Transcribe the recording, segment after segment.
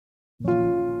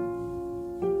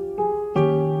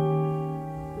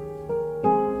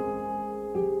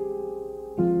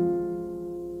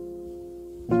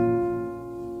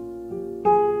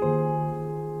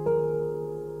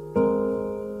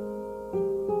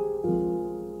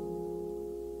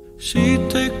She'd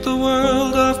take the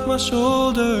world off my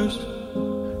shoulders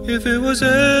if it was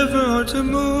ever hard to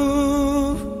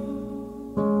move.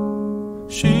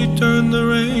 She'd turn the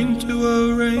rain to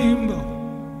a rainbow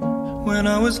when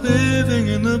I was living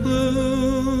in the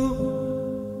blue.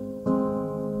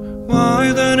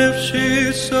 Why then, if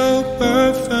she's so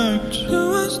perfect, do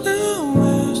I still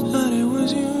wish that it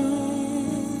was you?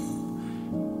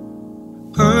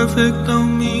 Perfect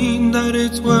don't mean that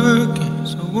it's working,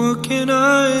 so what can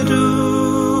I do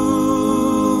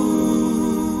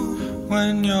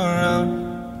when you're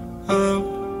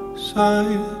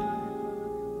outside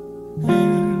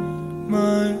in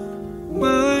my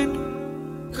mind?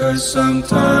 'Cause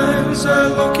sometimes I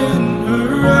look in her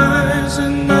eyes,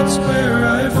 and that's where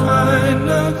I find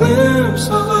a glimpse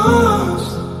of us.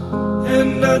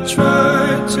 And I try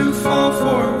to fall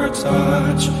for her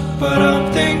touch, but I'm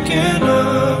thinking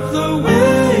of the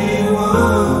way it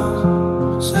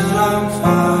was. Said I'm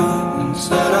fine and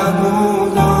said I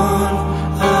moved on.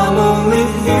 I'm only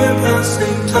here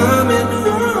passing time in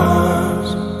her arms,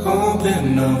 hoping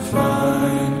I'll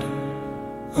find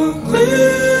a glimpse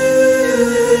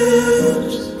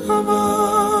of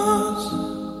us.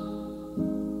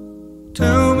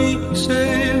 Tell me,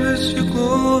 save us your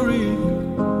glory.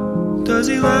 Does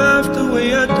he laugh the way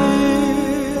I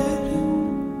did?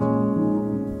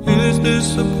 Is this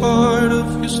a part of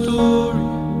your story,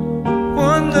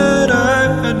 one that I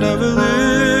had never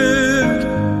lived?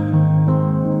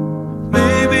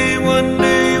 Maybe one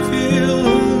day you feel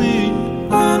lonely,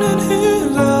 and in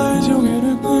his eyes you'll get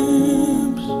a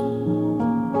glimpse.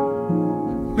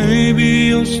 Maybe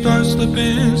you'll start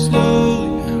slipping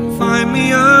slowly and find me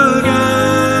again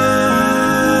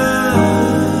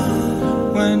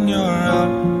when you're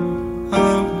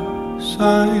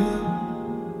outside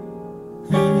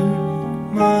in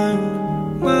my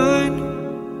mind.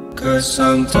 'Cause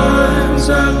sometimes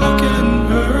I look in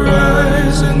her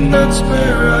eyes, and that's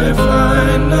where I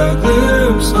find a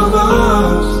glimpse of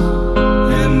us.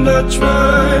 And I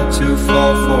try to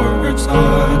fall for her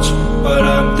touch, but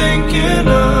I'm thinking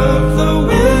of the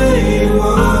way it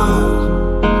was.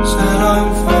 Said I'm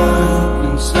fine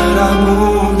and said I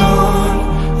moved on.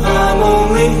 I'm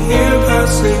only here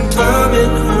passing time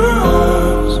in her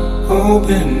arms,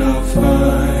 hoping I'll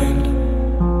find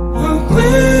a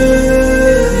glimpse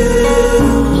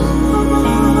of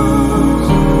us.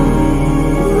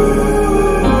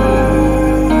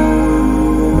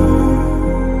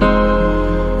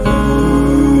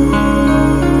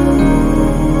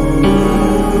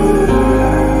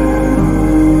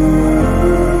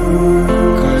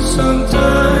 'Cause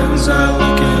sometimes I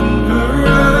look in her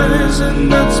eyes, and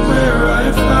that's where I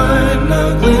find a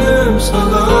glimpse of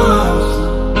us.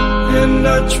 And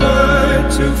I try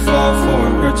to fall for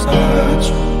her touch,